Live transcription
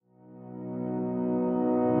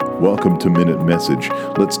Welcome to Minute Message.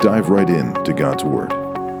 Let's dive right in to God's Word.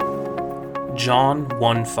 John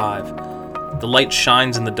 1:5. The light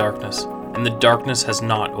shines in the darkness, and the darkness has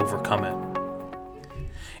not overcome it.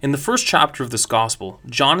 In the first chapter of this gospel,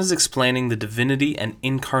 John is explaining the divinity and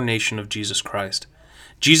incarnation of Jesus Christ.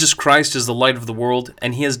 Jesus Christ is the light of the world,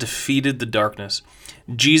 and he has defeated the darkness.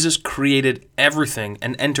 Jesus created everything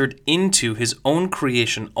and entered into his own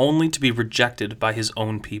creation only to be rejected by his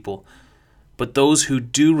own people. But those who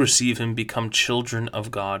do receive him become children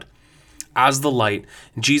of God. As the light,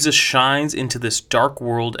 Jesus shines into this dark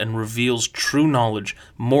world and reveals true knowledge,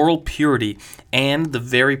 moral purity, and the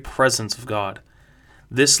very presence of God.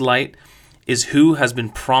 This light is who has been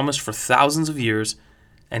promised for thousands of years,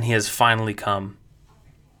 and he has finally come.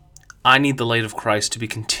 I need the light of Christ to be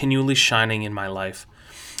continually shining in my life.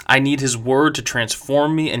 I need his word to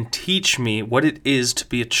transform me and teach me what it is to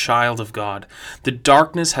be a child of God. The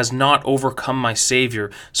darkness has not overcome my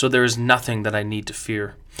Savior, so there is nothing that I need to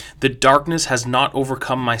fear. The darkness has not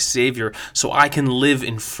overcome my Savior, so I can live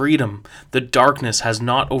in freedom. The darkness has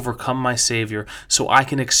not overcome my Savior, so I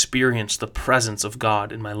can experience the presence of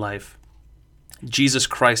God in my life. Jesus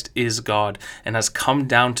Christ is God and has come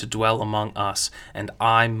down to dwell among us, and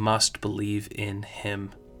I must believe in him.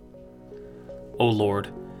 O Lord,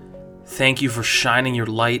 thank you for shining your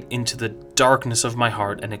light into the darkness of my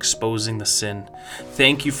heart and exposing the sin.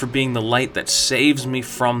 Thank you for being the light that saves me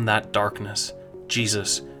from that darkness.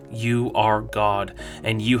 Jesus, you are God,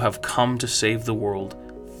 and you have come to save the world.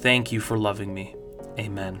 Thank you for loving me.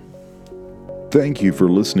 Amen. Thank you for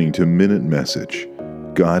listening to Minute Message.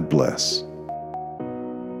 God bless.